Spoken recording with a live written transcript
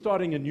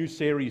Starting a new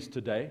series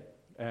today.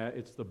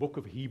 It's the book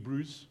of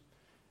Hebrews,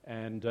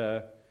 and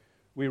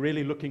we're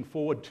really looking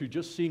forward to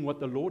just seeing what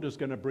the Lord is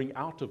going to bring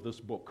out of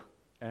this book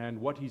and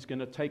what He's going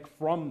to take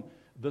from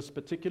this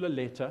particular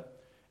letter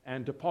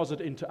and deposit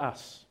into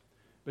us,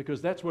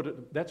 because that's what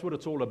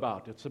it's all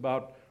about. It's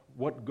about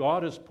what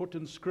God has put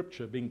in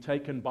Scripture being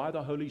taken by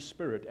the Holy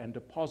Spirit and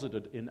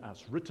deposited in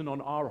us, written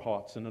on our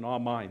hearts and in our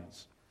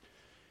minds.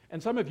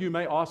 And some of you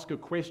may ask a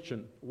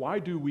question: why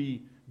do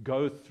we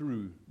go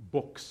through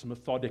books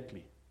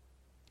methodically?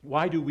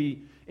 Why do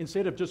we,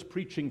 instead of just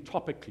preaching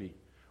topically,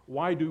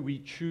 why do we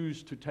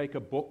choose to take a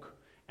book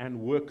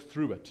and work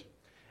through it?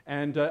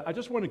 And I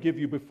just want to give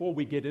you, before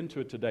we get into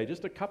it today,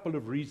 just a couple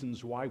of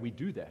reasons why we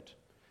do that.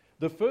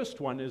 The first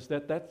one is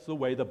that that's the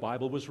way the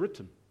Bible was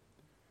written.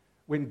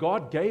 When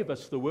God gave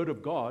us the Word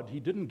of God,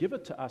 He didn't give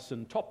it to us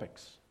in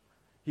topics.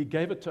 He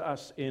gave it to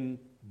us in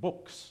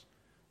books.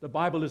 The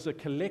Bible is a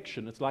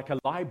collection. It's like a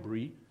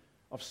library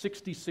of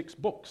 66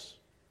 books.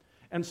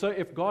 And so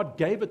if God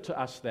gave it to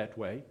us that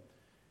way,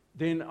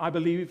 then I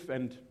believe,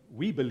 and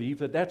we believe,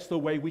 that that's the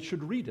way we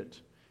should read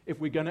it, if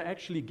we're going to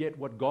actually get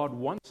what God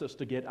wants us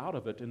to get out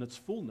of it in its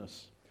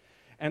fullness.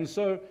 And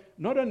so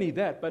not only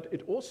that, but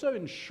it also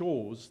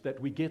ensures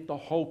that we get the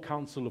whole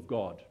counsel of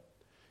God.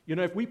 You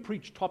know, if we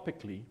preach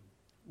topically,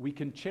 we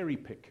can cherry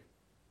pick.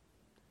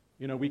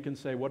 You know, we can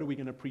say, what are we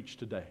going to preach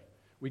today?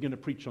 We're going to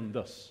preach on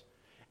this.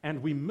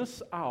 And we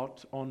miss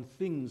out on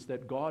things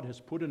that God has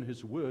put in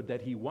His Word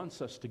that He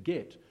wants us to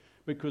get,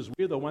 because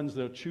we're the ones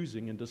that are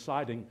choosing and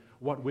deciding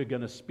what we're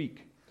going to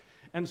speak.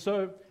 And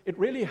so it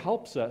really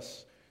helps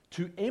us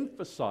to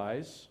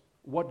emphasize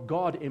what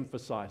God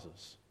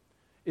emphasizes.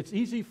 It's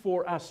easy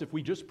for us, if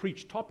we just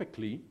preach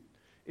topically,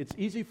 it's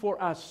easy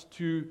for us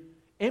to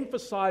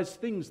emphasize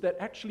things that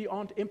actually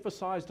aren't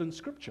emphasized in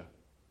Scripture.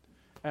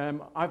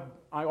 I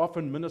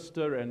often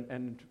minister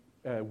and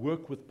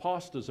work with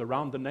pastors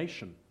around the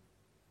nation.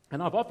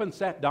 And I've often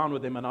sat down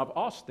with them and I've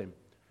asked them,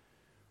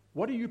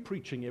 what are you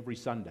preaching every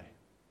Sunday?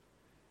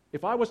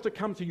 If I was to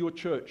come to your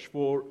church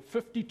for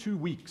 52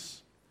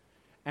 weeks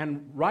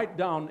and write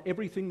down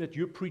everything that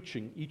you're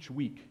preaching each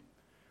week,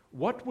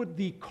 what would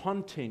the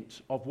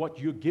content of what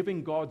you're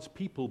giving God's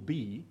people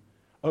be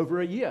over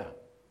a year?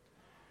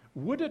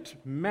 Would it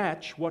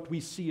match what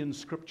we see in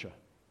Scripture?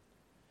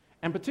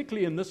 And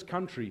particularly in this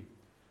country,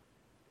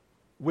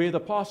 where the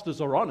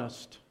pastors are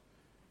honest,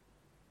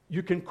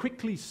 you can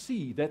quickly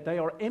see that they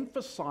are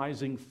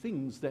emphasizing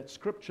things that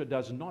Scripture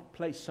does not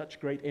place such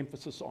great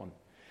emphasis on.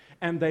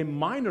 And they're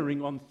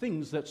minoring on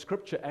things that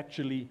Scripture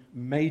actually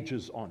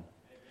majors on.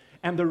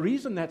 And the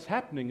reason that's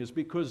happening is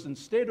because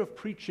instead of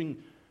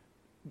preaching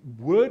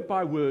word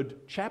by word,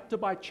 chapter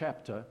by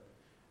chapter,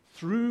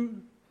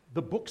 through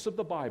the books of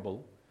the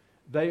Bible,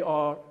 they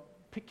are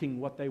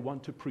picking what they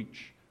want to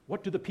preach.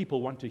 What do the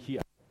people want to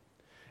hear?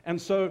 And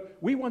so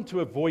we want to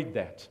avoid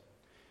that.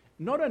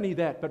 Not only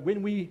that, but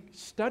when we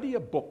study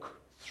a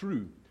book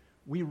through,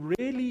 we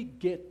really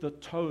get the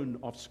tone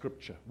of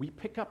Scripture. We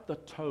pick up the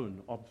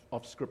tone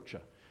of Scripture,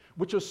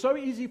 which is so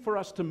easy for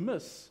us to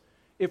miss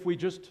if we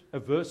just a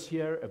verse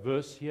here,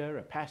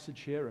 a passage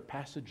here, a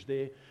passage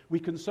there. We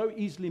can so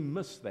easily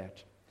miss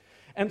that.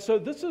 And so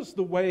this is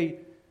the way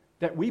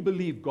that we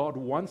believe God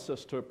wants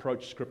us to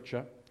approach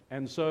Scripture.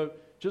 And so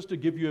just to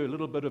give you a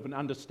little bit of an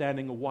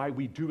understanding of why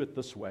we do it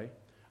this way,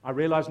 I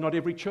realize not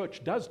every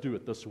church does do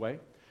it this way,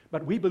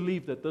 but we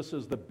believe that this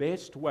is the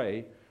best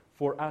way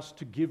for us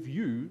to give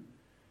you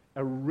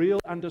a real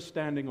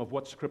understanding of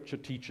what Scripture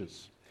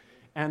teaches.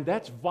 And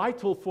that's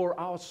vital for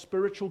our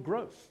spiritual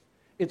growth.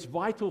 It's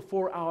vital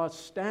for our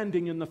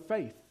standing in the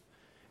faith.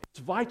 It's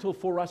vital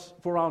for us,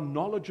 for our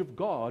knowledge of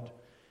God,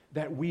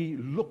 that we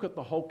look at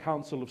the whole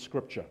counsel of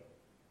Scripture.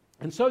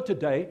 And so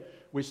today,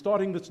 we're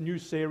starting this new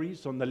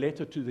series on the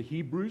letter to the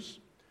Hebrews,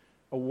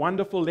 a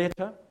wonderful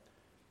letter,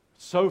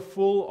 so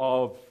full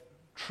of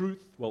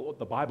truth. Well,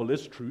 the Bible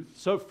is truth,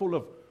 so full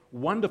of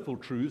wonderful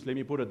truths, let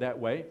me put it that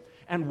way,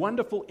 and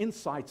wonderful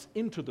insights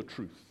into the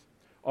truth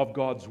of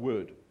God's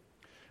Word.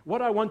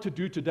 What I want to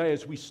do today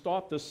as we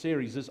start this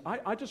series is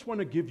I just want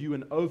to give you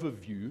an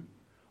overview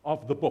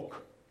of the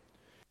book.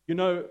 You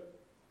know,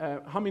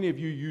 how many of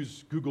you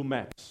use Google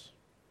Maps?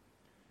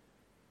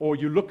 Or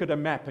you look at a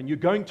map and you're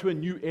going to a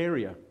new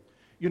area.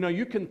 You know,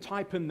 you can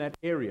type in that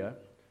area,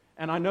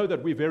 and I know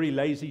that we're very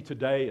lazy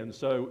today, and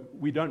so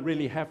we don't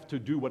really have to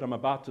do what I'm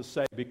about to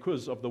say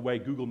because of the way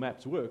Google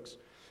Maps works.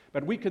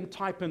 But we can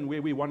type in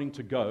where we're wanting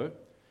to go,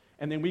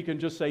 and then we can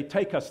just say,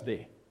 take us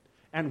there.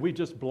 And we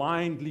just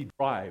blindly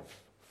drive,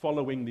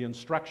 following the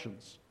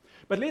instructions.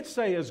 But let's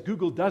say, as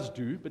Google does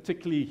do,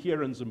 particularly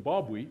here in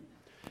Zimbabwe,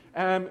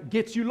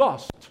 gets you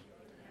lost.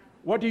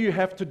 What do you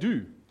have to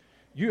do?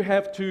 You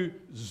have to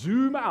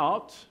zoom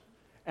out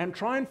and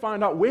try and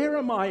find out, where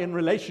am I in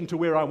relation to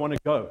where I want to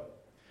go?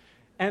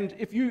 And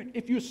if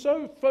you're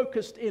so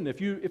focused in,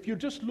 if you're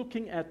just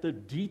looking at the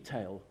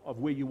detail of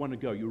where you want to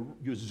go,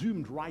 you're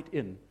zoomed right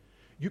in,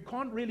 you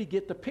can't really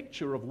get the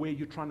picture of where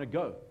you're trying to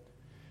go.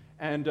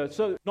 And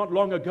so not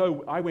long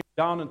ago, I went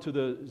down into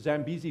the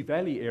Zambezi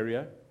Valley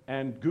area,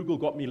 and Google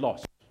got me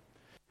lost.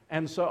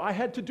 And so I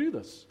had to do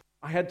this.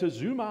 I had to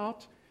zoom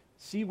out,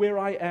 see where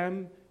I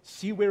am,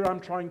 see where I'm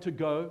trying to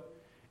go.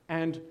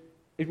 And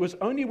it was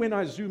only when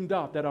I zoomed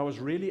out that I was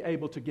really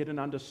able to get an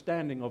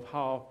understanding of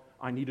how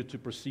I needed to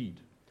proceed.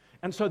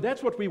 And so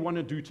that's what we want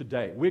to do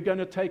today. We're going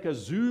to take a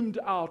zoomed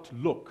out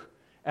look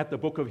at the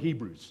book of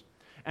Hebrews.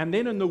 And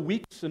then in the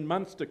weeks and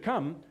months to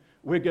come,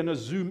 we're going to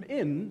zoom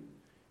in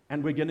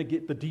and we're going to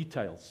get the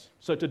details.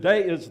 So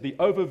today is the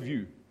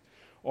overview.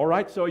 All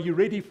right, so are you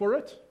ready for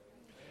it?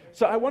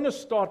 So I want to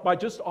start by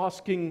just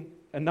asking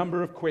a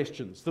number of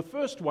questions. The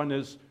first one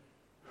is,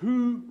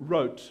 who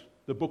wrote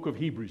the book of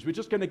Hebrews? We're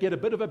just going to get a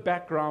bit of a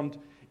background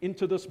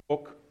into this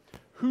book.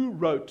 Who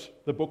wrote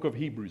the book of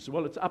Hebrews?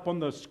 Well, it's up on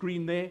the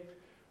screen there.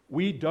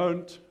 We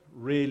don't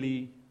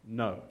really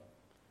know.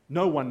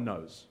 No one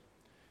knows.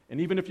 And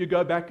even if you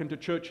go back into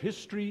church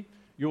history,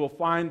 you will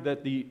find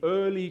that the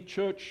early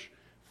church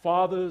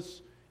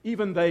fathers,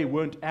 even they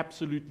weren't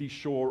absolutely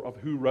sure of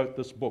who wrote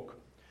this book.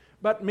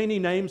 But many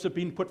names have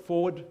been put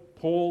forward.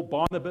 Paul,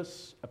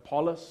 Barnabas,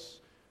 Apollos,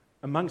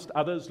 amongst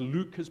others.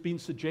 Luke has been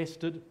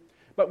suggested.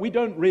 But we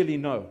don't really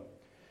know.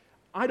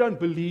 I don't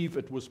believe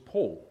it was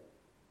Paul.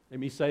 Let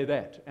me say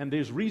that. And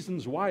there's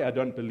reasons why I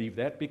don't believe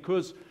that,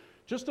 because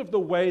just of the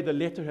way the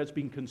letter has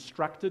been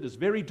constructed is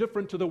very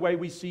different to the way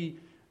we see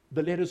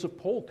the letters of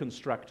Paul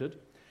constructed.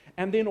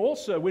 And then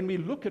also, when we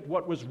look at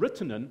what was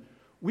written in,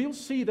 we'll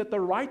see that the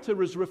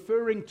writer is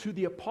referring to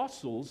the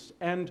apostles,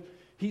 and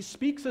he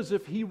speaks as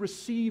if he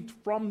received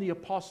from the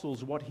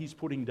apostles what he's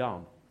putting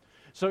down.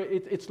 So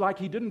it's like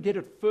he didn't get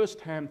it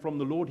firsthand from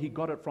the Lord, he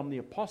got it from the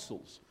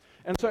apostles.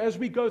 And so as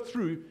we go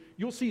through,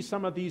 you'll see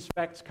some of these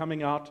facts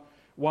coming out,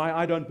 why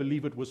I don't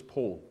believe it was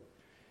Paul.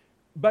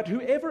 But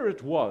whoever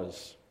it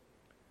was,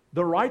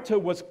 the writer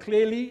was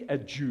clearly a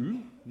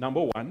Jew,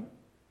 number one.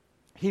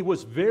 He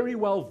was very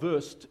well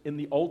versed in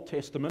the Old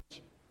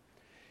Testament.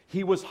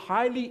 He was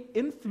highly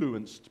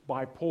influenced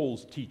by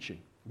Paul's teaching.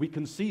 We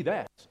can see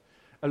that.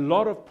 A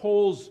lot of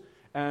Paul's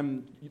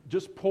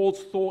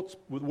thoughts,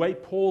 the way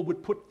Paul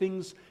would put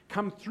things,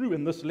 come through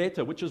in this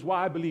letter, which is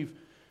why I believe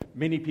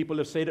many people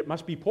have said it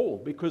must be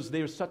Paul, because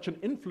there's such an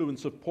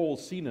influence of Paul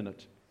seen in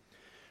it.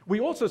 We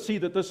also see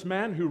that this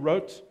man who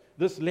wrote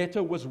this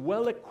letter was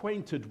well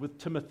acquainted with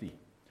Timothy.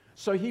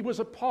 So he was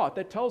a part,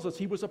 that tells us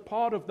he was a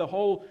part of the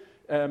whole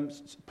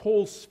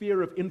Paul's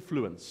sphere of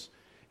influence.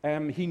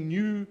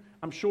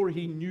 I'm sure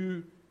he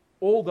knew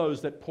all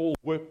those that Paul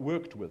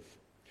worked with.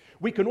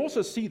 We can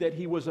also see that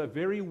he was a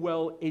very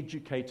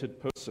well-educated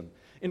person.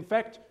 In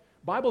fact,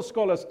 Bible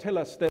scholars tell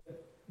us that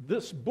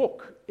this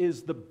book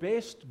is the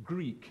best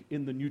Greek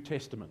in the New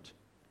Testament.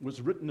 It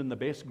was written in the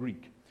best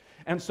Greek.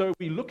 And so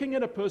we're looking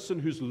at a person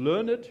who's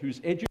learned, who's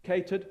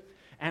educated,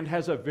 and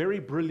has a very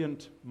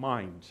brilliant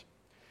mind.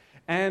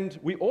 And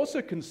we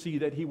also can see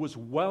that he was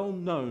well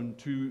known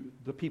to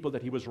the people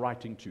that he was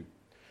writing to.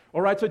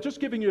 All right, so just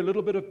giving you a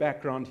little bit of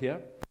background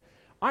here.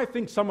 I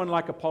think someone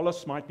like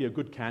Apollos might be a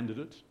good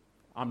candidate.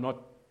 I'm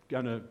not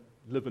going to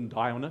live and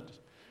die on it.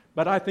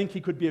 But I think he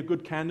could be a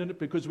good candidate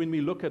because when we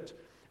look at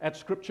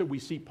Scripture, we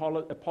see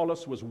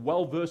Apollos was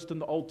well versed in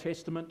the Old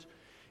Testament.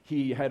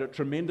 He had a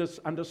tremendous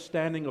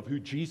understanding of who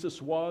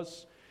Jesus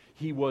was.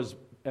 He was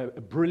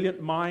a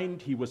brilliant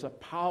mind. He was a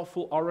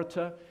powerful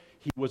orator.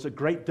 He was a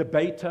great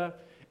debater.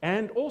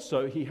 And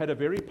also, he had a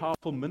very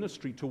powerful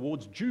ministry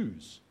towards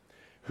Jews,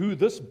 who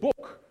this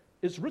book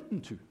is written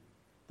to.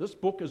 This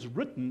book is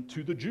written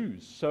to the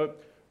Jews. So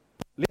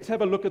let's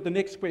have a look at the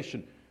next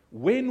question.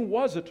 When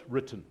was it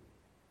written?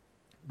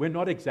 We're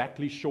not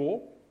exactly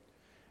sure,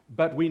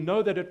 but we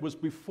know that it was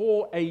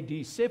before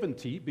AD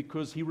 70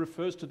 because he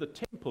refers to the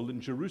temple in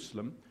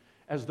Jerusalem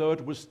as though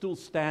it was still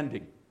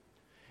standing.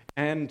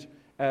 And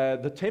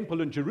the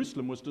temple in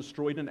Jerusalem was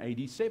destroyed in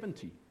AD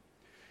 70.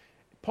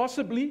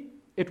 Possibly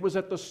it was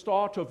at the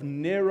start of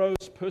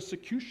Nero's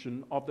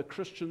persecution of the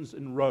Christians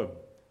in Rome.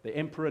 The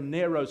Emperor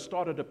Nero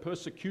started a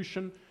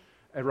persecution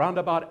around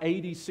about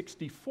AD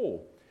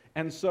 64.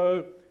 And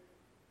so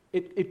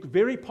it's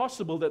very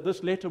possible that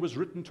this letter was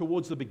written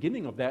towards the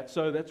beginning of that.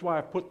 So that's why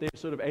I put there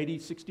sort of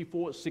AD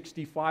 64,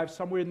 65,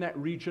 somewhere in that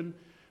region.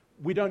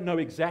 We don't know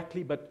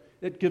exactly, but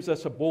it gives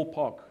us a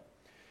ballpark.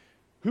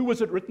 Who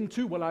was it written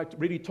to? Well, I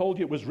already told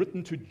you it was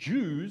written to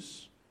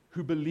Jews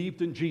who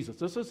believed in Jesus.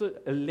 This is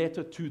a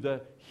letter to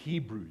the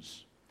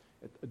Hebrews.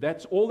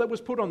 That's all that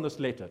was put on this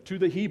letter, to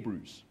the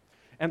Hebrews.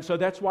 And so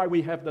that's why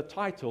we have the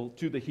title,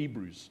 To the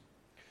Hebrews.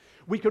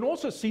 We can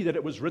also see that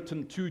it was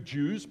written to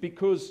Jews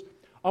because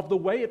of the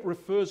way it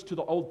refers to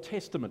the Old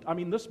Testament. I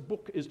mean, this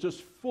book is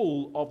just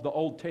full of the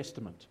Old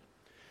Testament.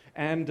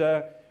 And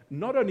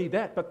not only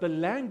that, but the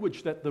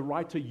language that the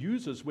writer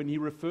uses when he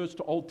refers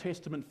to Old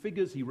Testament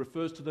figures, he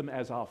refers to them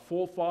as our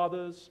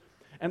forefathers.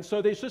 And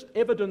so there's just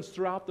evidence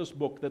throughout this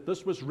book that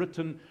this was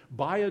written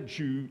by a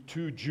Jew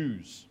to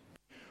Jews.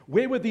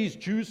 Where were these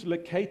Jews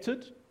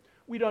located?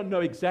 We don't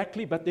know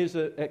exactly, but there's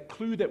a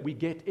clue that we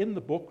get in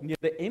the book, near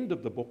the end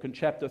of the book in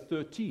chapter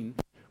 13,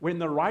 when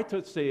the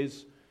writer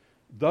says,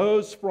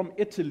 "Those from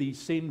Italy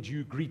send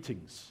you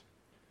greetings."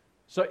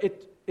 So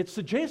it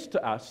suggests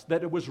to us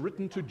that it was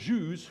written to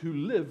Jews who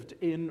lived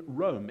in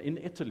Rome, in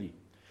Italy.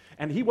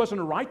 And he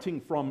wasn't writing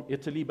from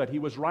Italy, but he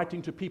was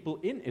writing to people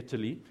in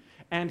Italy.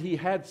 And he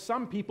had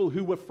some people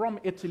who were from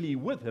Italy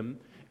with him.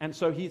 And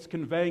so he's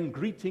conveying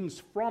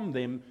greetings from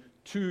them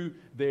to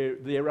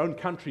their own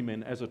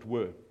countrymen, as it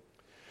were.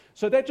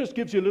 So that just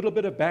gives you a little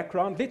bit of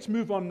background. Let's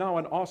move on now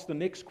and ask the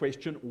next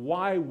question.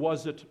 Why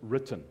was it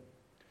written?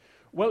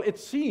 Well, it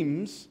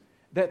seems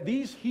that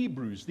these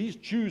Hebrews, these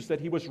Jews that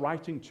he was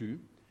writing to,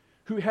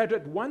 who had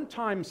at one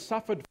time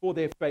suffered for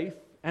their faith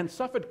and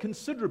suffered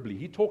considerably.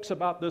 He talks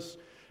about this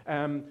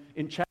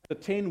in chapter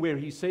 10, where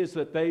he says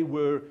that they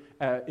were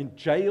in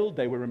jail,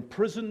 they were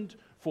imprisoned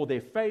for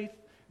their faith.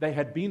 They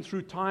had been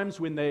through times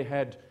when they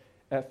had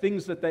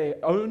things that they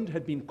owned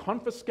had been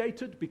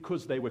confiscated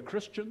because they were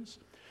Christians.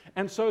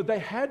 And so they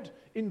had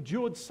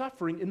endured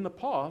suffering in the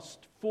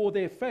past for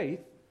their faith.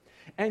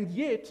 And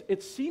yet,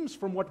 it seems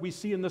from what we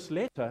see in this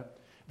letter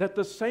that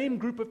the same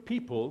group of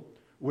people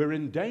were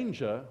in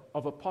danger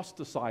of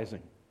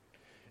apostatizing.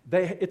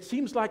 It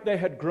seems like they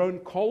had grown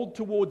cold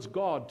towards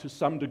God to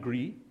some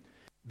degree.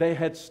 They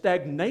had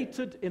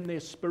stagnated in their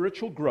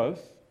spiritual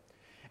growth,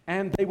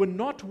 and they were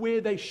not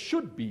where they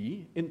should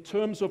be in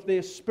terms of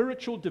their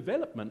spiritual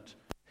development,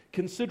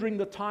 considering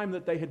the time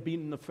that they had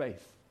been in the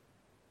faith.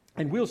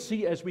 And we'll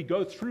see as we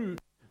go through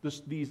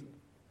this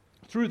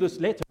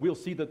letter, we'll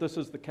see that this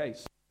is the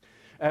case.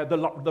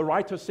 The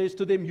writer says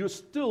to them, you're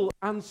still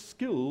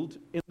unskilled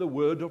in the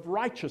word of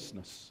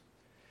righteousness.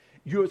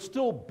 You're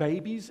still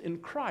babies in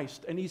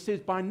Christ. And he says,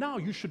 by now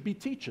you should be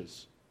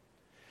teachers.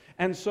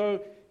 And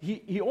so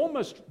he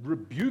almost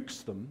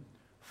rebukes them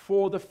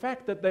for the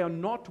fact that they are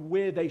not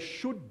where they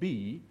should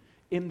be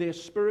in their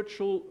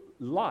spiritual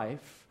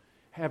life,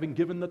 having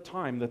given the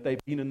time that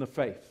they've been in the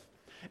faith.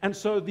 And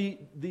so the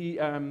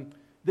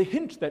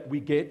hint that we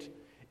get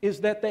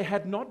is that they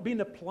had not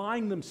been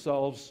applying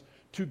themselves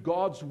to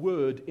God's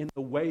word in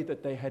the way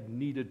that they had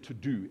needed to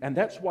do. And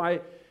that's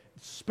why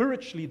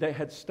spiritually they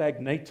had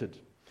stagnated.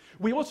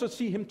 We also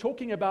see him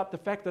talking about the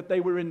fact that they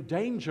were in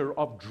danger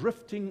of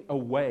drifting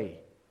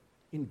away.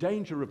 In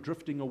danger of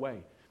drifting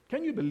away.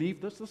 Can you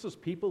believe this? This is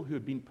people who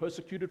had been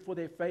persecuted for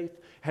their faith,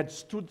 had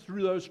stood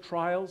through those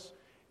trials,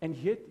 and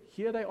yet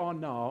here they are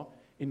now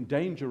in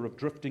danger of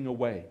drifting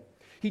away.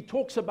 He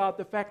talks about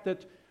the fact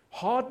that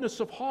hardness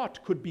of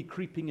heart could be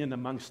creeping in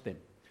amongst them,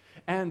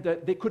 and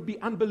that there could be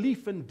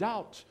unbelief and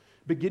doubt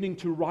beginning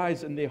to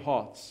rise in their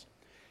hearts.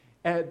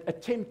 A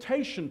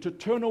temptation to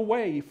turn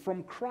away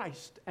from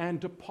Christ and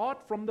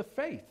depart from the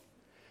faith.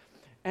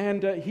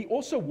 And he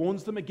also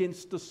warns them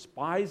against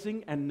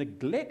despising and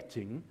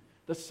neglecting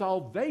the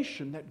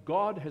salvation that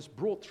God has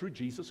brought through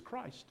Jesus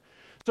Christ.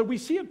 So we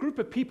see a group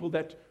of people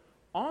that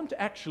aren't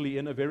actually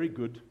in a very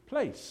good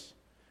place.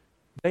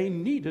 They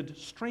needed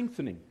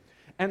strengthening.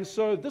 And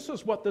so this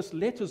is what this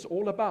letter's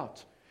all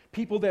about.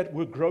 People that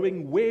were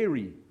growing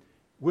weary,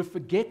 were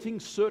forgetting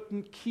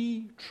certain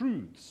key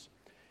truths,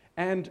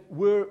 and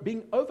were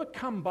being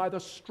overcome by the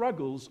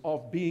struggles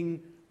of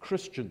being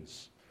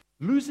Christians,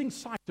 losing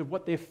sight of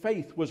what their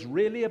faith was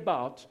really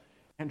about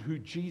and who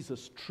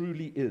Jesus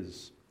truly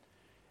is.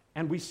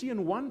 And we see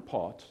in one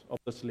part of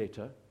this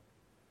letter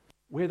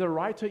where the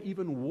writer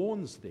even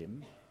warns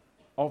them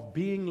of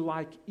being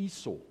like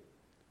Esau.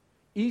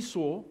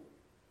 Esau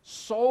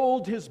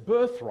sold his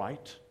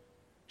birthright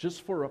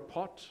just for a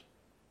pot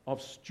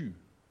of stew.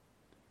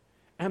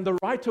 And the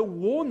writer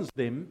warns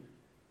them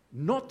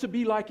not to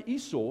be like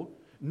Esau,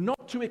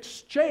 not to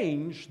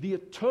exchange the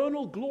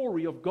eternal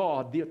glory of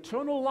God, the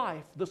eternal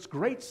life, this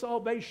great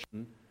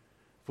salvation,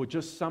 for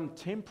just some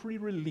temporary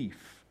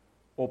relief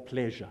or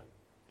pleasure.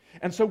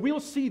 And so we'll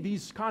see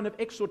these kind of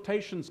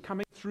exhortations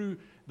coming through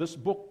this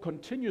book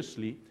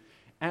continuously,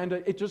 and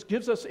it just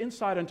gives us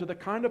insight into the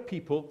kind of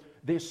people,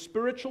 their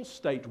spiritual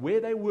state,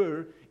 where they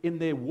were in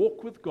their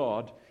walk with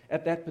God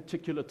at that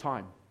particular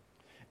time.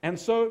 And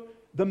so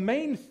the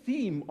main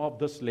theme of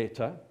this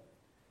letter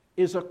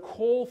is a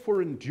call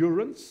for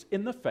endurance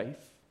in the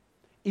faith,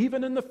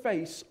 even in the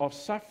face of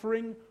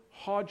suffering,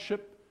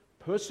 hardship,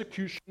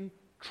 persecution,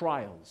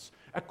 trials.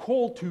 A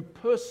call to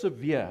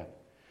persevere,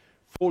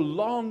 for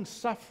long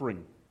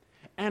suffering,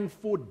 and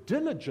for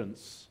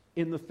diligence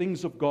in the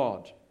things of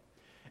God.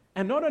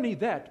 And not only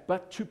that,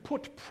 but to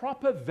put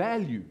proper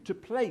value, to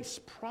place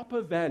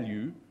proper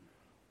value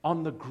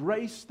on the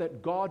grace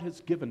that God has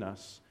given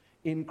us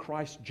in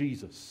Christ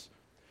Jesus,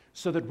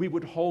 so that we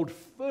would hold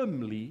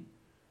firmly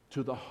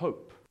to the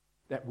hope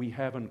that we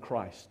have in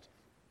Christ.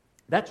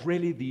 That's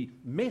really the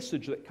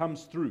message that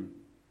comes through.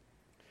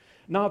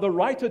 Now, the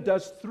writer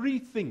does three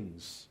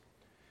things.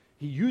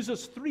 He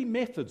uses three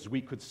methods,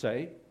 we could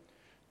say,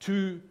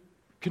 to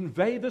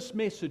convey this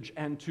message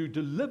and to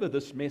deliver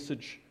this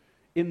message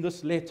in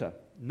this letter.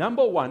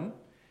 Number one,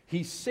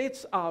 he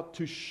sets out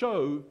to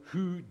show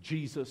who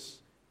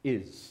Jesus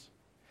is.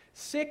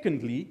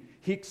 Secondly,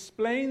 he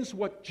explains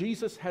what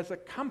Jesus has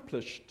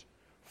accomplished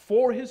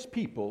for his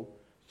people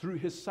through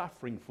his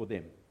suffering for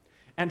them.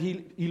 And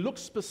he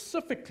looks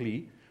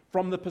specifically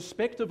from the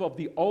perspective of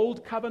the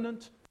Old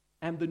Covenant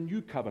and the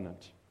New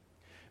Covenant.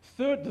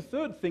 The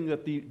third thing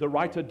that the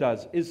writer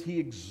does is he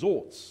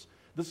exhorts.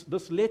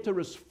 This letter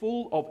is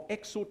full of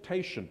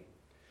exhortation.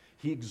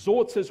 He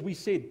exhorts, as we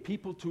said,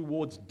 people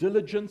towards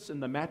diligence in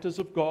the matters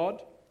of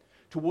God,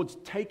 towards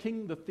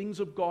taking the things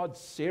of God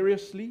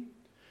seriously,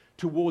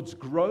 towards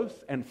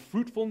growth and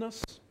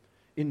fruitfulness,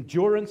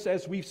 endurance,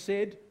 as we've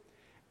said,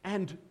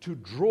 and to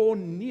draw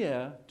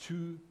near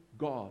to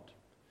God.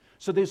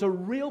 So there's a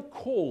real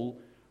call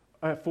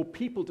for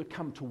people to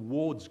come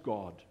towards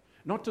God,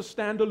 not to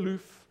stand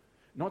aloof,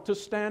 not to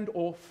stand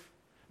off,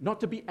 not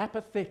to be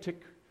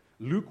apathetic,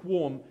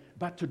 lukewarm,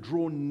 but to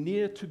draw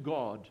near to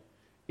God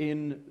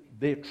in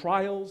their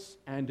trials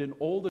and in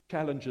all the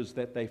challenges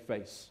that they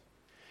face.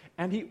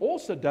 And he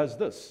also does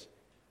this.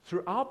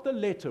 Throughout the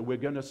letter, we're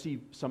going to see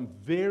some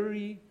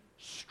very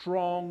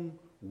strong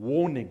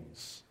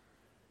warnings.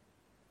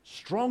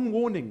 Strong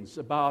warnings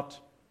about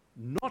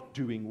not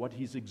doing what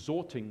he's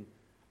exhorting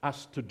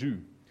us to do.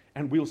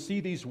 And we'll see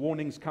these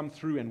warnings come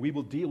through, and we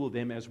will deal with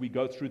them as we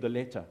go through the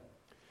letter.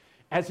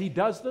 As he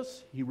does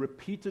this, he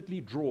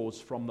repeatedly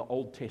draws from the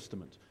Old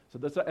Testament. So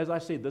this, as I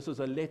said, this is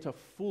a letter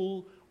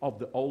full of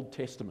the Old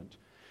Testament.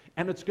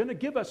 And it's going to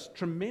give us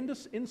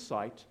tremendous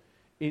insight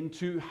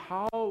into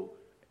how,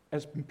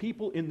 as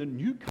people in the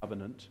New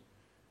Covenant,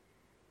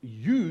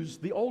 use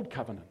the Old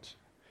Covenant.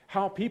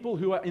 How people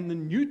who are in the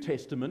New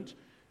Testament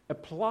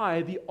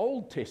apply the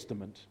Old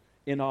Testament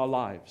in our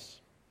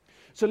lives.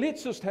 So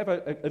let's just have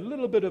a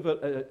little bit of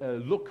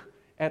a look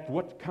at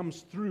what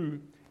comes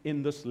through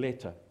in this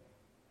letter.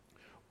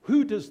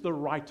 Who does the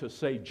writer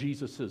say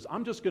Jesus is?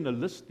 I'm just going to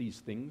list these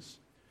things,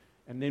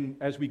 and then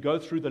as we go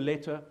through the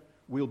letter,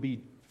 we'll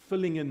be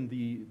filling in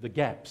the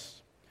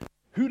gaps.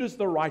 Who does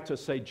the writer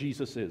say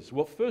Jesus is?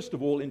 Well, first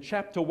of all, in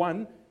chapter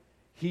 1,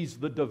 he's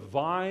the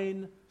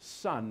divine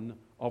Son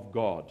of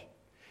God.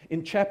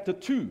 In chapter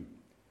 2,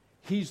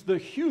 he's the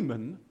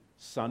human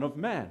Son of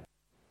Man.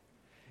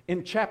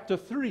 In chapter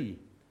 3,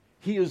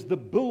 he is the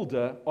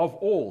builder of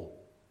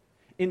all.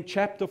 In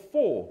chapter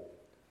 4,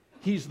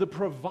 he's the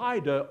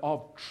provider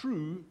of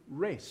true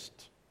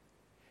rest.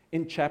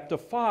 In chapter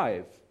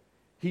 5,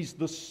 he's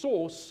the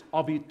source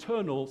of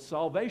eternal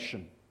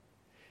salvation.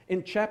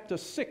 In chapter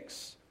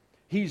 6,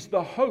 he's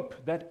the hope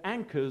that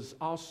anchors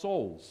our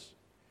souls.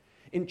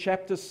 In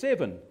chapter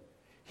 7,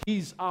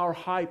 he's our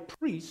high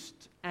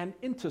priest and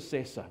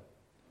intercessor.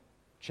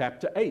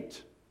 Chapter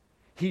 8,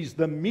 he's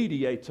the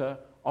mediator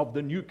of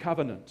the new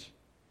covenant.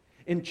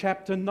 In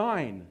chapter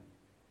 9,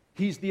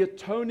 he's the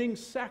atoning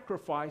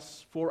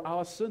sacrifice for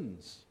our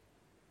sins.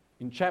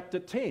 In chapter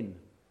 10,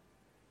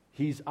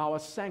 he's our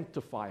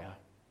sanctifier.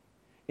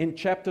 In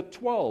chapter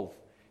 12,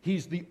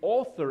 he's the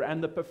author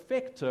and the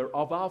perfecter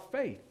of our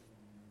faith.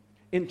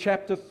 In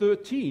chapter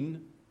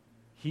 13,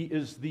 he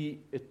is the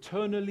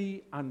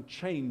eternally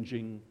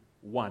unchanging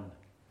one.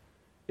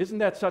 Isn't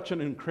that such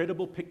an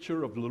incredible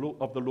picture of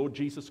the Lord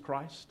Jesus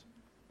Christ?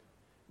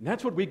 And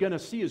that's what we're going to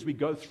see as we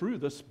go through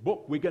this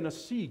book. We're going to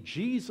see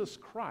Jesus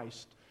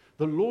Christ,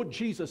 the Lord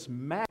Jesus,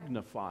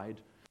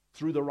 magnified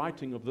through the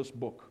writing of this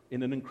book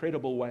in an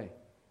incredible way.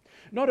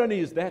 Not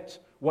only is that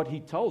what he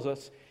tells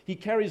us, he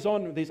carries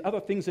on. There's other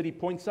things that he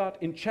points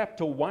out. In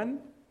chapter 1,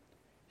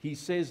 he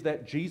says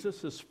that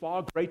Jesus is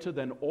far greater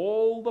than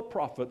all the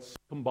prophets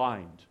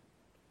combined.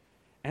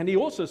 And he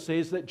also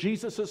says that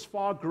Jesus is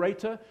far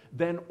greater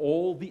than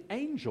all the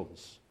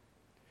angels.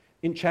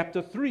 In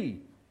chapter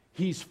 3,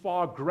 he's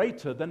far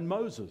greater than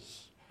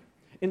Moses.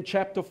 In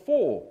chapter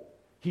 4,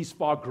 he's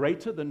far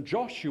greater than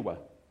Joshua.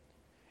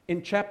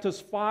 In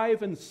chapters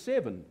 5 and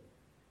 7,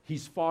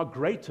 he's far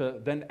greater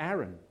than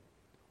Aaron.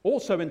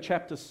 Also in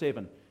chapter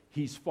 7,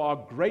 he's far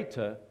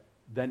greater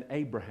than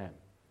Abraham.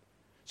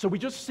 So we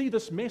just see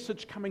this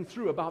message coming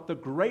through about the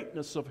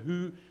greatness of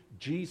who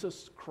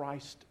Jesus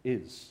Christ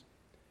is.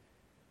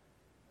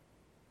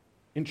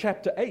 In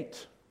chapter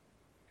 8,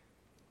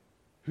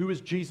 who is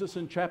Jesus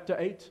in chapter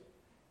 8?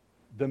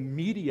 The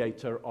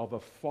mediator of a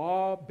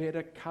far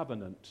better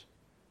covenant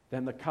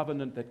than the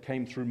covenant that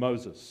came through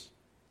Moses.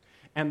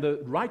 And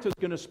the writer is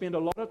going to spend a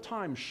lot of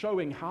time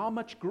showing how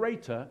much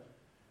greater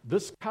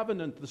this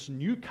covenant, this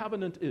new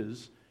covenant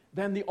is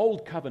than the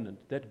old covenant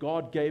that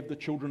God gave the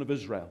children of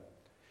Israel.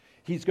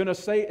 He's going to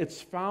say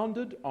it's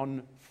founded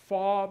on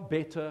far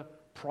better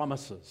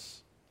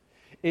promises.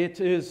 It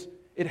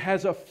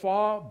has a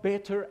far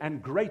better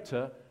and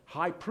greater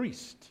high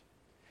priest.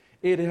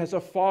 It has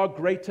a far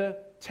greater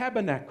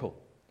tabernacle,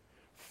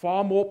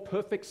 far more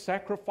perfect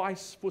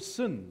sacrifice for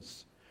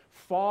sins,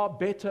 far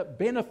better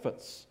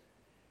benefits.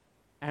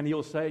 And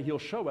he'll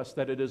show us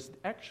that it is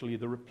actually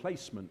the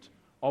replacement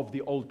of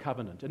the old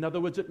covenant. In other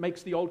words, it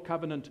makes the old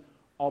covenant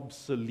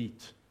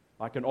obsolete,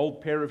 like an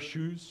old pair of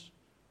shoes.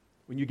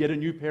 When you get a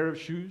new pair of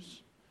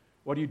shoes,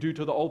 what do you do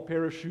to the old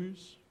pair of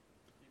shoes?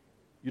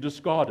 You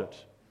discard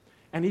it.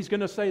 And he's going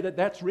to say that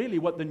that's really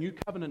what the new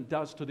covenant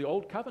does to the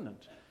old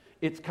covenant.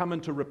 It's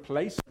coming to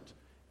replace it,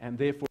 and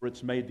therefore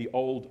it's made the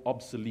old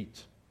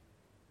obsolete.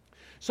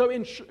 So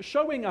in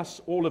showing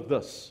us all of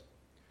this,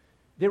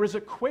 there is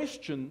a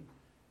question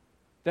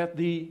that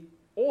the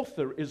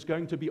author is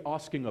going to be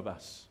asking of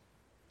us.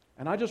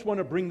 And I just want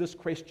to bring this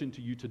question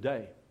to you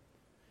today.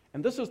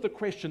 And this is the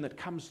question that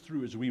comes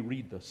through as we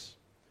read this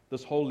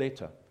whole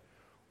letter.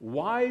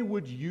 Why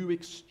would you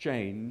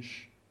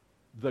exchange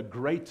the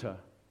greater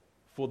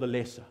for the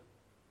lesser?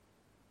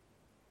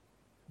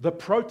 The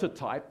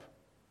prototype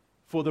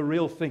for the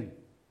real thing,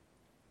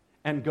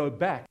 and go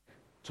back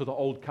to the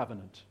old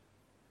covenant?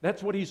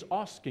 That's what he's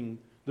asking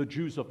the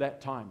Jews of that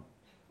time.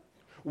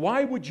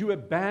 Why would you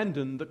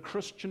abandon the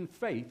Christian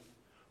faith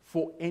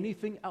for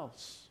anything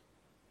else?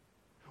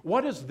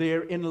 What is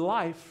there in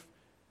life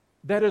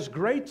that is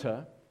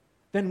greater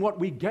than what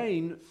we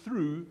gain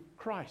through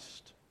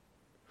Christ?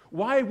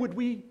 Why would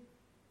we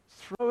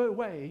throw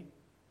away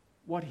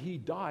what he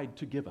died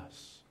to give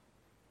us?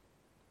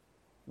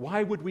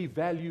 Why would we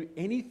value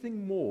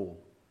anything more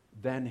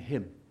than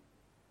him?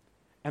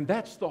 And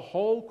that's the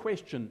whole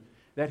question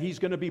that he's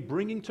going to be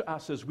bringing to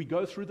us as we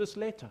go through this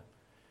letter.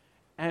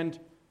 And,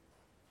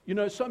 you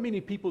know, there's so many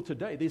people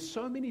today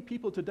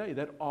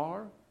that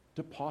are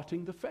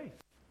departing the faith.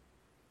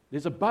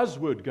 There's a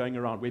buzzword going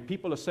around where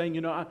people are saying,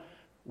 you know,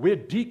 we're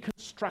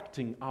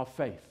deconstructing our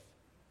faith.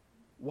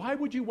 Why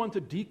would you want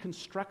to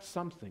deconstruct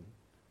something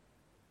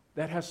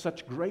that has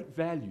such great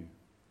value?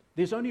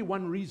 There's only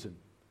one reason.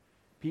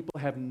 People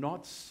have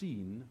not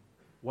seen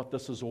what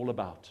this is all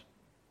about.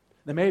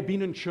 They may have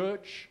been in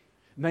church,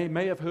 they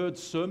may have heard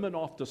sermon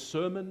after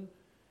sermon,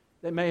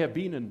 they may have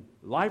been in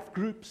life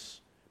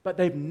groups, but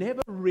they've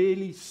never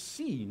really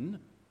seen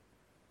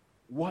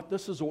what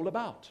this is all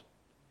about.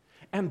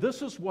 And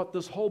this is what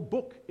this whole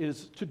book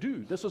is to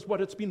do. This is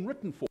what it's been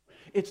written for.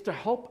 It's to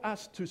help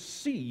us to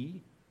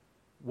see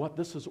what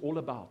this is all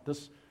about,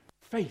 this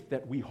faith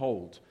that we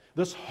hold,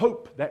 this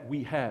hope that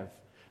we have,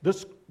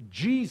 this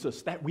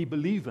Jesus that we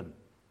believe in.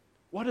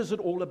 What is it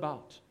all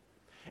about?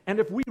 And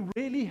if we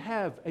really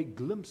have a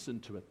glimpse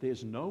into it,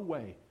 there's no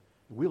way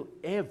we'll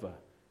ever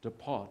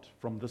depart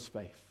from this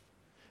faith,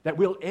 that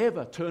we'll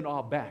ever turn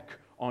our back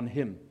on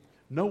him.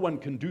 No one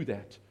can do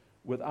that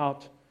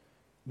without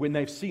when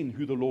they've seen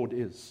who the Lord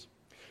is.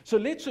 So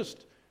let's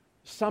just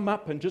sum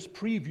up and just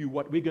preview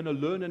what we're going to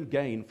learn and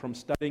gain from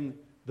studying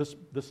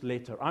this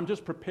letter. I'm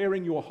just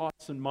preparing your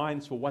hearts and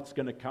minds for what's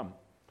going to come.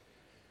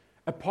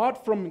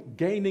 Apart from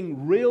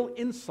gaining real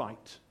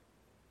insight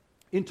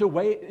into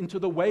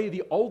the way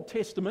the Old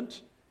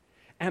Testament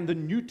and the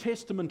New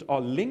Testament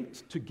are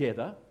linked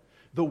together,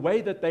 the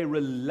way that they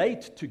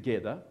relate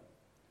together,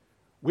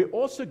 we're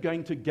also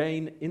going to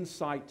gain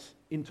insight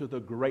into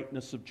the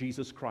greatness of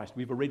Jesus Christ.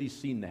 We've already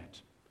seen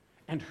that,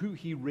 and who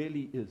he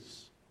really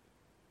is.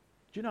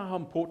 Do you know how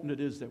important it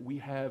is that we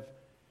have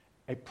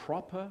a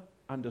proper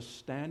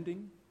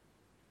understanding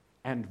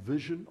and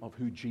vision of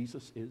who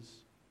Jesus is?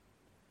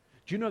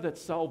 Do you know that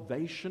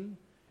salvation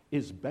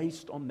is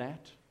based on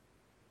that?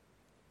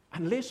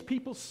 Unless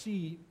people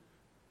see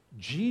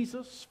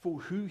Jesus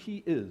for who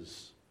he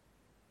is,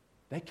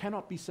 they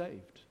cannot be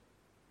saved.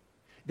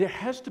 There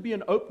has to be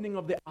an opening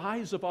of the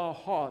eyes of our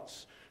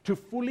hearts to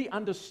fully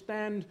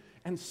understand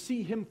and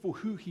see him for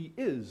who he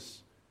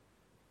is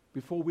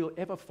before we'll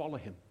ever follow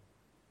him.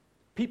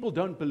 People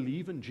don't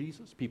believe in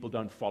Jesus. People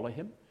don't follow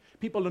him.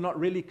 People are not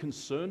really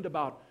concerned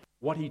about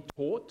what he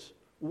taught.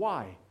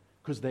 Why?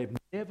 Because they've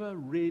never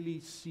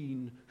really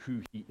seen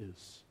who he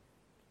is.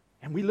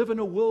 And we live in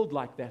a world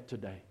like that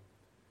today.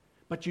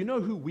 But you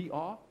know who we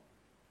are?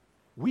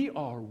 We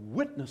are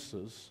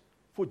witnesses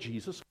for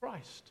Jesus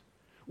Christ.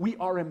 We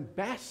are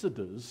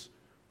ambassadors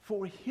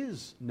for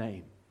his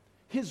name,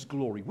 his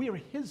glory. We are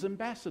his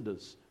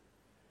ambassadors.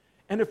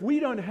 And if we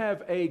don't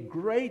have a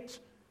great,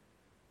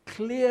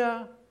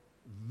 clear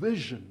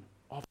vision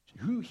of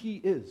who he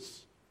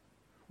is,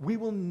 we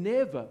will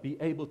never be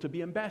able to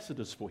be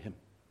ambassadors for him.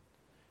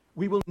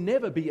 We will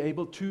never be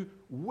able to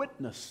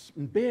witness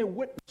and bear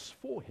witness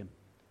for him.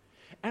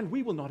 And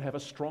we will not have a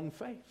strong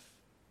faith.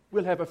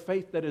 We'll have a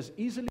faith that is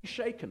easily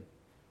shaken.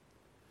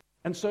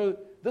 And so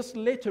this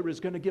letter is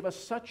going to give us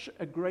such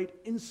a great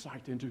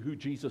insight into who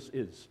Jesus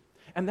is.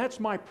 And that's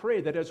my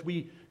prayer, that as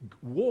we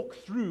walk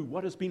through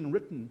what has been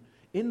written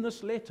in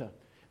this letter,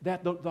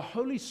 that the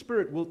Holy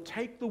Spirit will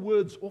take the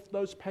words off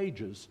those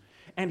pages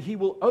and he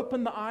will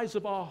open the eyes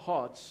of our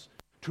hearts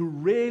to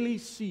really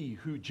see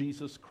who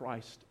Jesus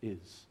Christ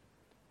is.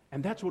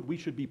 And that's what we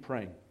should be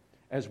praying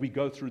as we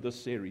go through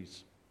this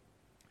series.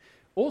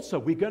 Also,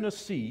 we're going to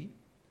see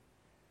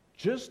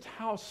just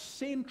how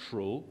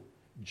central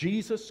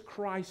Jesus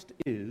Christ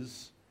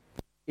is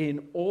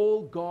in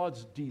all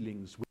God's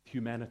dealings with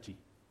humanity.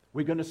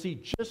 We're going to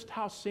see just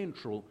how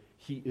central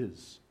he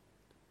is.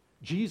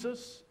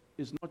 Jesus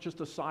is not just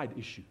a side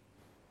issue.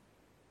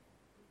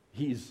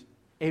 He is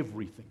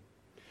everything.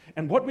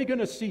 And what we're going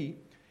to see,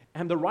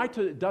 and the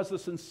writer does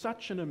this in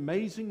such an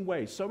amazing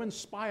way, so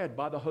inspired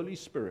by the Holy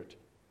Spirit,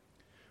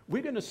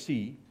 we're going to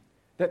see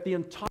that the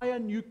entire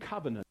new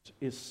covenant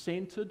is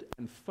centered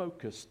and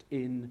focused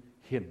in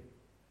him.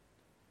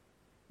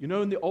 You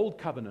know, in the old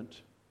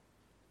covenant,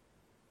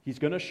 he's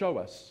going to show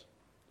us,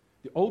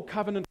 the old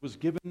covenant was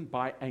given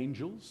by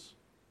angels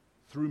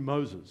through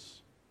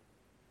Moses.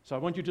 So I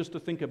want you just to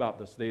think about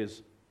this.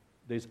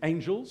 There's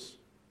angels,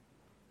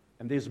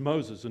 and there's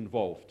Moses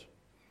involved.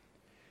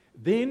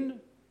 Then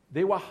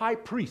there were high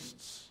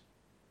priests.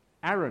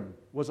 Aaron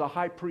was a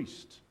high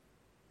priest.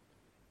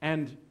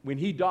 And when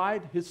he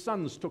died, his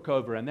sons took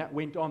over, and that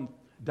went on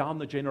down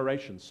the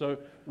generations. So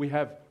we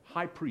have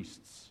high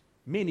priests,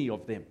 many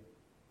of them.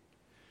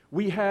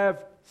 We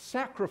have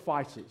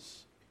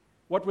sacrifices.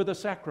 What were the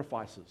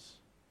sacrifices?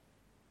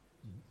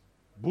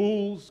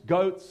 Bulls,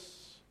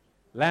 goats,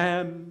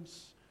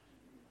 lambs,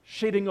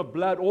 shedding of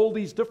blood, all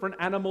these different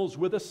animals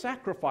were the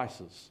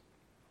sacrifices.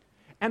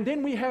 And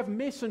then we have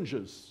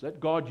messengers that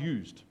God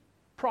used,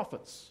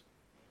 prophets,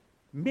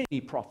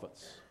 many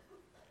prophets.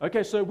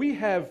 Okay, so we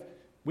have,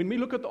 when we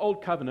look at the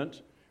Old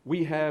Covenant,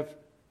 we have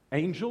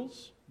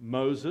angels,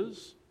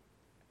 Moses,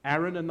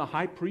 Aaron and the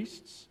high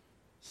priests,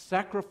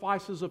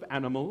 sacrifices of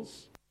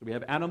animals, we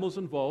have animals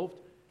involved,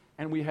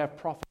 and we have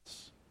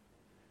prophets.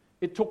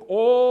 It took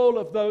all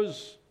of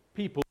those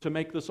people to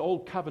make this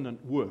Old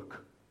Covenant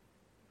work.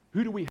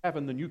 Who do we have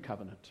in the New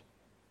Covenant?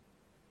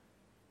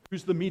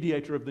 Who's the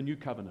mediator of the New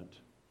Covenant?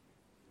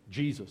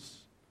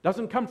 Jesus.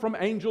 Doesn't come from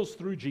angels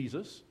through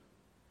Jesus.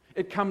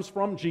 It comes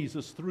from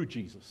Jesus through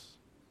Jesus.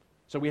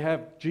 So we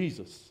have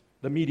Jesus,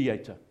 the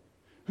mediator.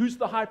 Who's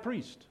the high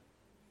priest?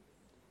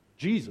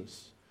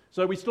 Jesus.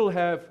 So we still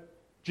have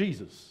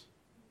Jesus.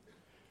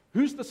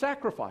 Who's the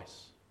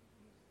sacrifice?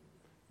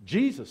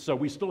 Jesus. So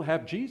we still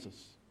have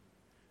Jesus.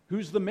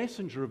 Who's the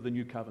messenger of the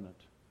new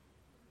covenant?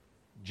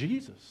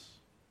 Jesus.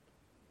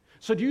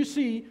 So do you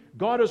see,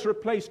 God has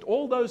replaced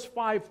all those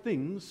 5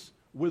 things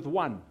with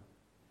one,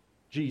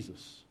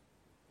 Jesus.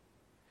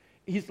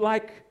 He's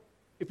like,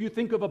 if you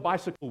think of a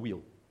bicycle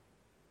wheel,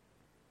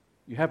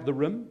 you have the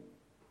rim,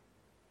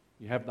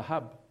 you have the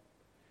hub,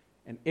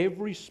 and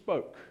every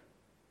spoke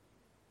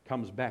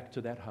comes back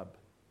to that hub.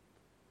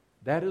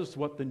 That is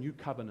what the new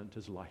covenant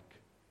is like.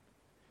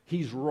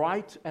 He's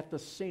right at the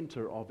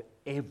center of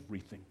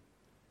everything.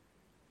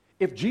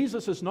 If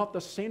Jesus is not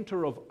the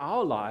center of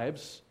our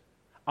lives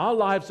are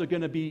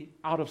going to be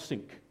out of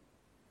sync.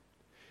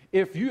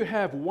 If you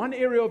have one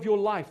area of your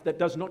life that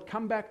does not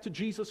come back to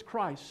Jesus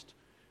Christ,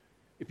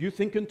 if you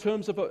think in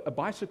terms of a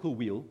bicycle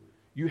wheel,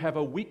 you have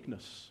a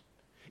weakness.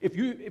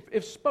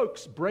 If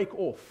spokes break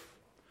off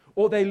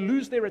or they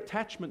lose their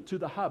attachment to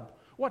the hub,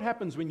 what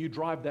happens when you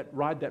ride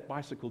that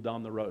bicycle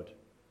down the road?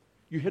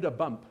 You hit a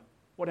bump.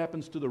 What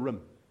happens to the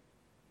rim?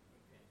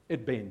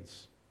 It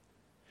bends.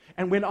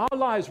 And when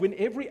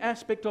every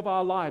aspect of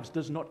our lives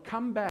does not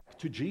come back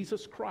to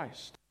Jesus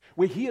Christ,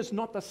 where He is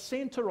not the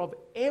center of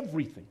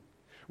everything,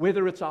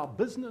 whether it's our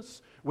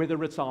business,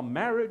 whether it's our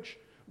marriage,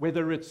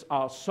 whether it's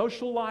our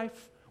social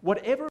life,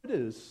 whatever it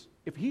is,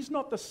 if He's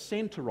not the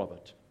center of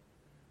it,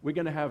 we're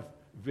going to have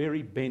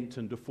very bent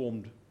and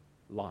deformed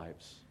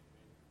lives.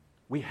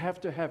 We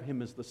have to have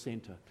Him as the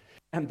center.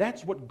 And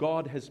that's what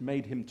God has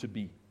made Him to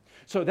be.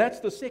 So that's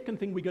the second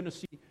thing we're going to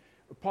see.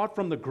 Apart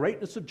from the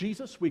greatness of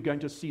Jesus, we're going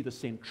to see the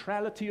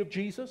centrality of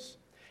Jesus.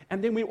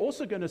 And then we're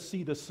also going to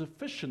see the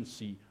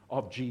sufficiency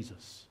of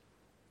Jesus.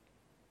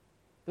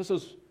 This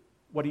is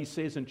what He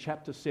says in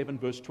chapter 7,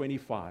 verse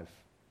 25.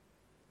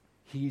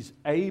 He's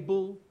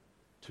able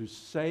to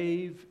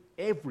save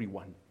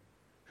everyone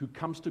who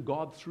comes to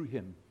God through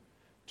Him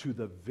to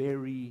the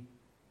very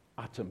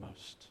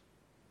uttermost.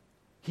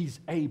 He's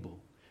able.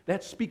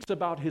 That speaks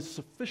about His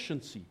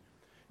sufficiency.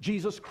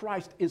 Jesus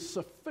Christ is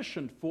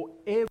sufficient for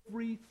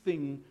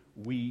everything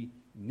we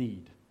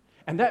need.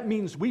 And that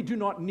means we do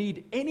not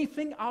need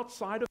anything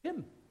outside of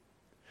Him.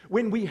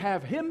 When we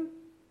have Him,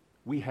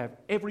 we have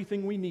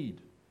everything we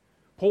need.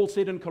 Paul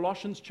said in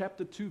Colossians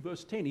chapter 2,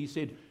 verse 10, he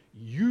said,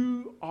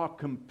 "You are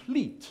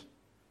complete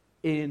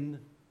in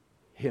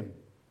Him."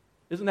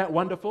 Isn't that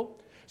wonderful?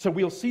 So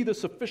we'll see the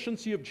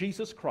sufficiency of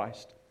Jesus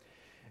Christ.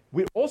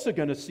 We're also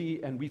going to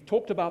see, and we've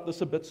talked about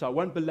this a bit, so I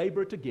won't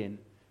belabor it again,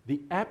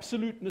 the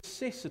absolute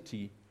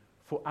necessity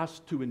for us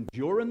to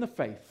endure in the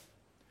faith,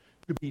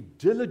 to be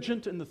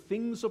diligent in the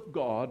things of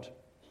God,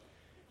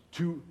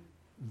 to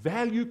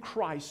value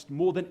Christ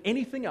more than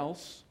anything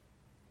else,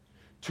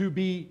 to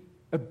be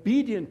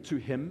obedient to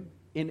Him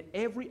in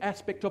every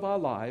aspect of our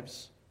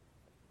lives,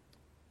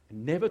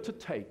 and never to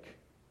take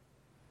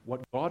what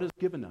God has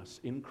given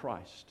us in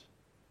Christ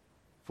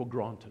for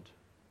granted.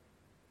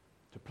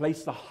 To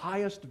place the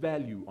highest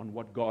value on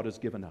what God has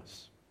given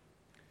us.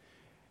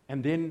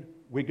 And then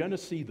we're going to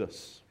see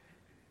this.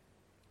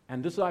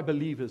 And this, I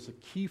believe, is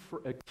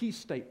a key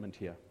statement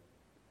here.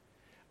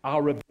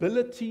 Our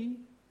ability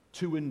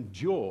to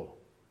endure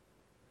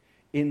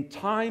in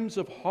times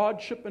of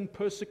hardship and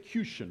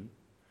persecution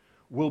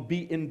will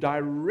be in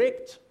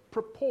direct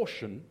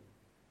proportion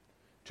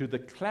to the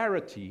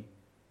clarity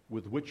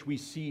with which we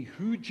see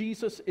who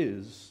Jesus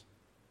is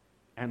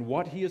and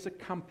what He has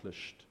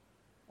accomplished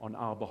on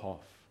our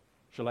behalf.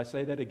 Shall I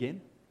say that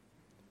again?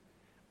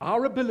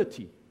 Our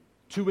ability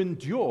to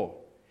endure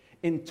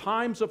in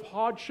times of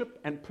hardship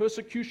and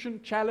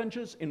persecution,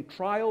 challenges and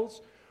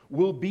trials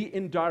will be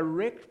in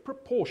direct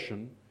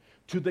proportion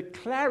to the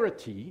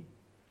clarity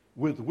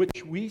with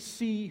which we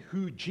see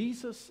who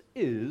Jesus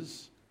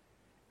is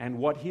and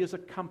what He has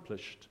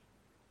accomplished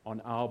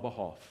on our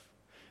behalf.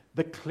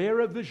 the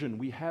clearer vision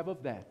we have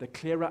of that, the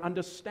clearer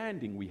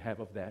understanding we have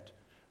of that,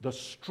 the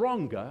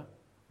stronger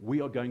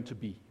we are going to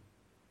be.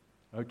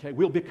 Okay?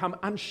 We'll become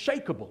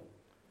unshakable.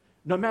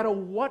 No matter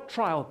what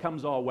trial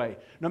comes our way,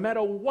 no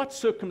matter what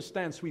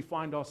circumstance we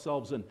find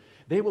ourselves in,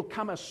 there will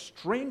come a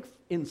strength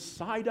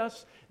inside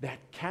us that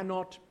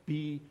cannot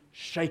be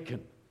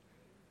shaken.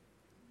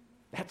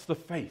 That's the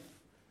faith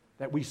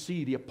that we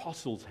see the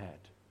apostles had.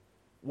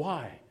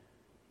 Why?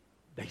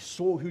 They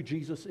saw who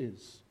Jesus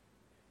is,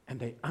 and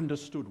they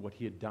understood what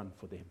he had done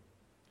for them.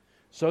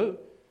 So,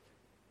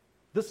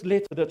 this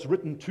letter that's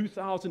written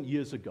 2,000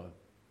 years ago,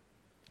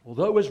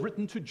 although it was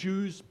written to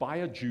Jews by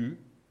a Jew,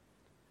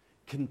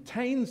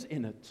 contains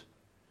in it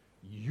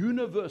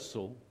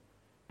universal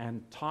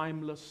and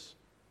timeless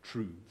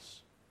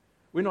truths.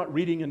 We're not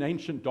reading an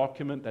ancient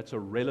document that's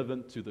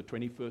irrelevant to the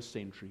 21st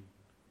century.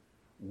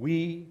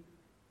 We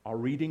are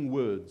reading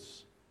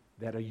words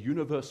that are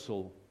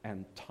universal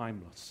and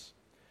timeless.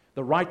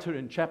 The writer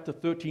in chapter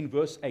 13,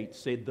 verse 8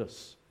 said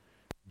this: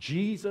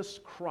 Jesus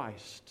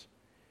Christ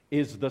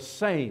is the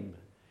same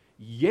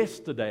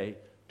yesterday,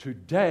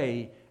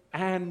 today,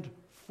 and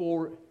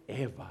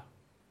forever.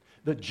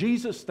 The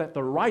Jesus that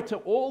the writer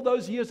all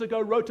those years ago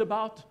wrote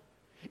about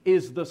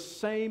is the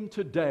same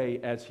today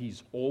as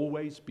he's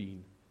always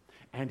been,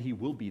 and he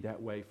will be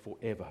that way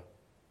forever.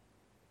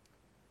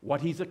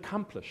 What he's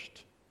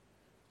accomplished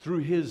through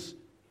his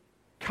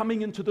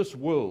coming into this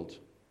world,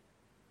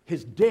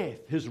 his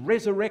death, his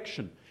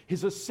resurrection,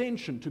 his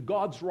ascension to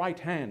God's right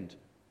hand,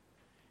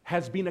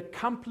 has been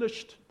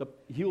accomplished,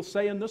 he'll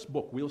say in this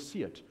book, we'll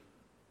see it,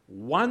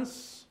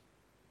 once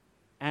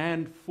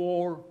and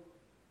for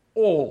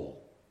all.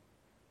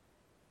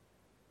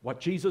 What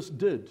Jesus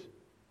did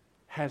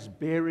has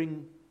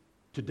bearing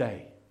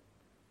today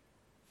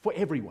for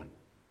everyone.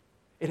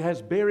 It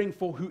has bearing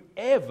for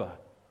whoever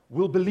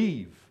will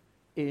believe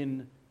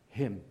in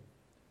him.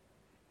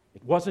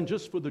 It wasn't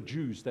just for the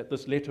Jews that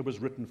this letter was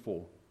written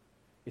for.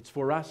 It's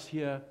for us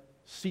here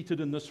seated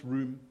in this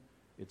room.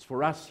 It's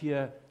for us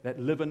here that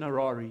live in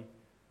Harare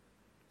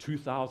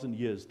 2,000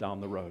 years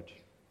down the road.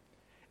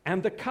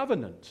 And the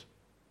covenant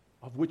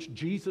of which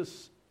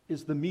Jesus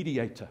is the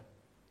mediator,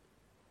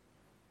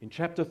 in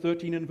chapter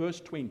 13 and verse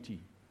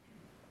 20,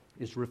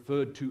 is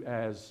referred to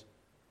as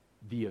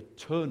the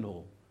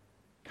eternal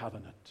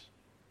covenant.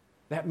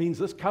 That means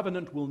this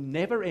covenant will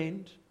never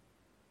end.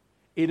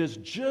 It is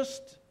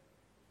just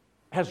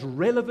as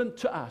relevant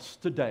to us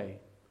today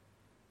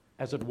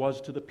as it was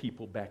to the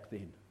people back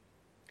then.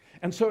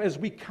 And so as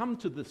we come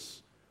to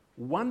this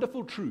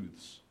wonderful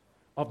truths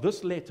of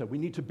this letter, we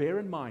need to bear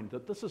in mind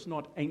that this is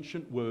not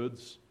ancient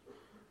words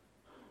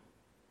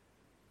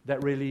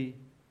that really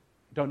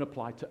don't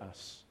apply to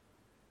us.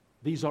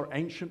 These are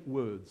ancient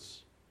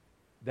words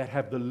that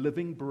have the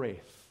living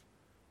breath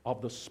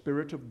of the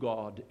Spirit of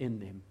God in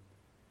them.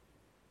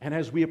 And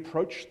as we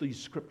approach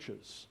these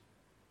scriptures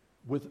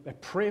with a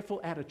prayerful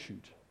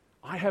attitude,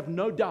 I have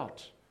no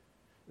doubt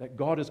that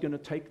God is going to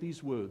take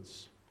these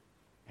words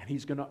and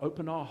he's going to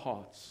open our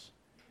hearts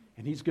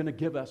and he's going to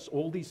give us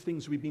all these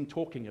things we've been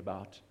talking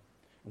about.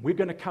 And we're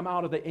going to come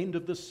out of the end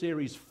of this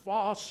series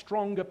far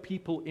stronger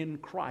people in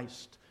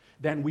Christ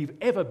than we've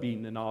ever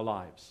been in our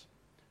lives.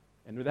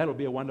 And that'll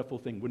be a wonderful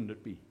thing, wouldn't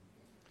it be?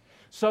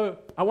 So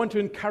I want to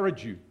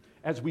encourage you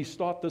as we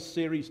start this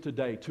series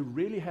today to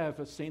really have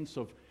a sense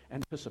of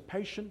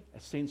anticipation,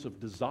 a sense of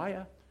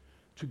desire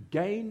to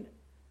gain,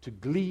 to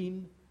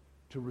glean,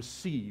 to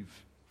receive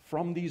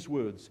from these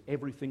words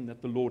everything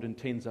that the Lord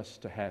intends us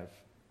to have.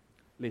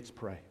 Let's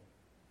pray.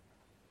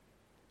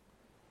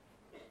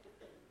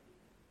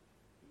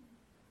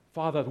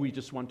 Father, we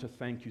just want to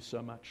thank you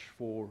so much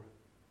for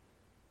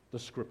the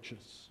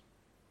scriptures.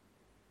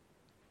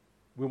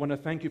 We want to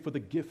thank you for the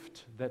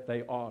gift that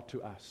they are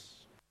to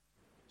us.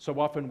 So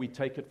often we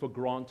take it for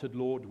granted,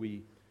 Lord.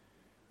 We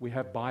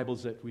have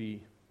Bibles that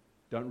we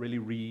don't really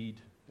read,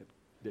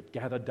 that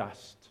gather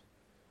dust.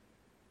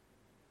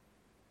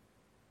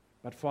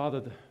 But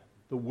Father,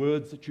 the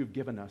words that you've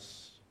given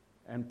us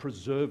and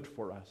preserved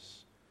for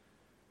us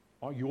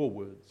are your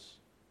words.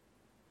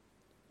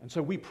 And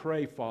so we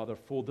pray, Father,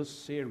 for this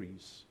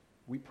series.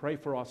 We pray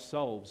for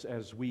ourselves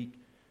as we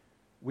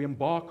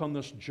embark on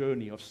this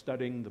journey of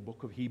studying the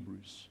book of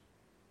Hebrews.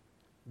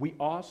 We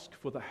ask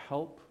for the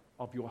help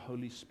of your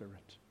Holy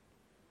Spirit.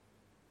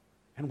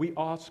 And we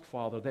ask,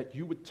 Father, that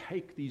you would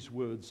take these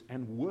words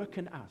and work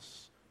in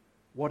us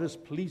what is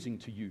pleasing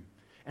to you,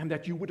 and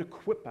that you would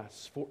equip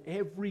us for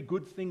every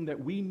good thing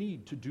that we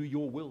need to do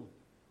your will.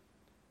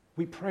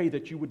 We pray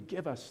that you would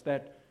give us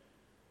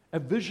a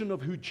vision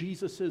of who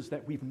Jesus is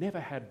that we've never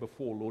had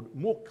before, Lord,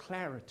 more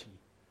clarity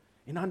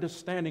in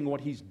understanding what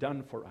he's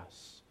done for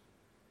us.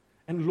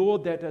 And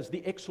Lord, that as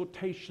the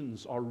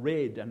exhortations are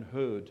read and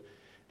heard,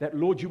 that,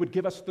 Lord, you would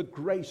give us the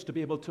grace to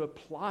be able to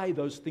apply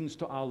those things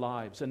to our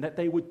lives, and that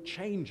they would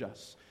change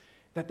us,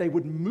 that they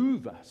would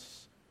move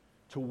us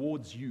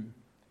towards you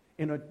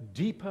in a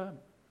deeper,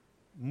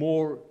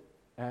 more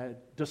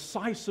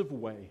decisive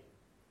way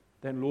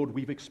than, Lord,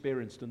 we've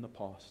experienced in the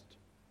past.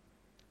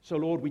 So,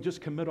 Lord, we just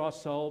commit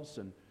ourselves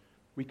and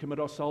We commit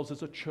ourselves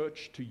as a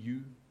church to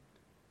you,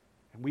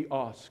 and we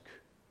ask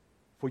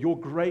for your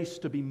grace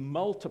to be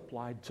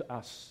multiplied to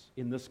us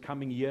in this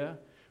coming year,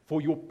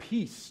 for your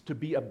peace to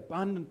be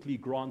abundantly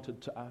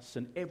granted to us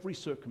in every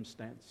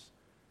circumstance.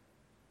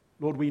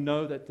 Lord, we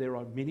know that there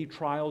are many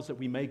trials that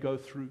we may go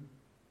through,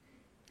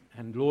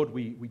 and Lord,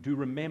 we do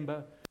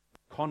remember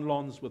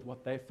Conlons with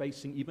what they're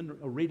facing even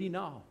already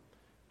now,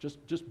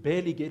 just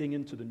barely getting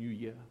into the new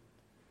year.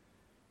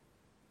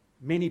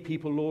 Many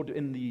people, Lord,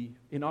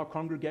 in our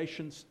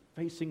congregations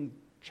facing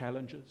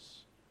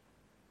challenges.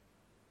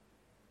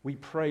 We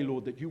pray,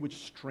 Lord, that you would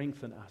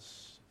strengthen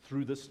us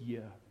through this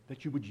year,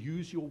 that you would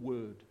use your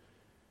word,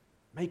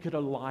 make it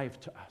alive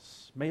to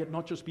us. May it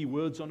not just be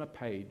words on a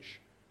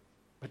page,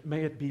 but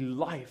may it be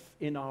life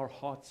in our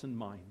hearts and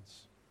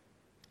minds.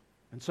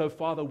 And so,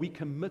 Father, we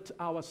commit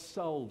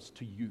ourselves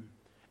to you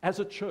as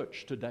a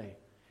church today.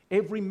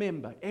 Every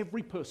member,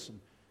 every person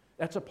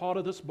that's a part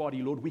of this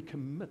body, Lord, we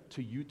commit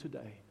to you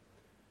today.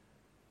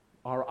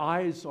 Our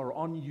eyes are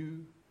on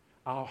you.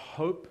 Our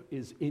hope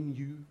is in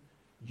you.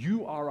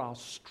 You are our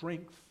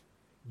strength.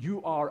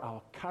 You are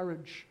our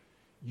courage.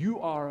 You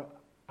are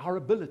our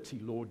ability,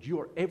 Lord. You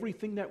are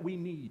everything that we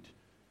need.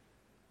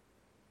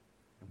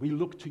 And we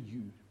look to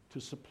you to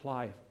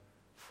supply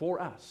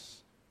for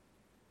us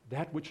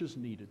that which is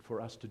needed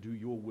for us to do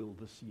your will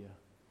this year.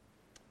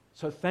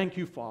 So thank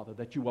you, Father,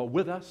 that you are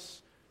with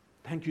us.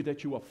 Thank you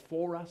that you are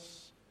for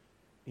us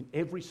in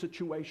every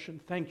situation.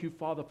 Thank you,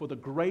 Father, for the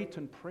great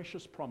and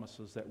precious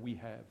promises that we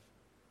have.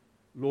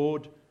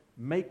 Lord,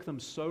 make them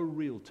so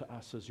real to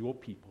us as your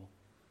people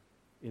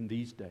in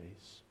these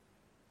days.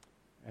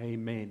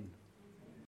 Amen.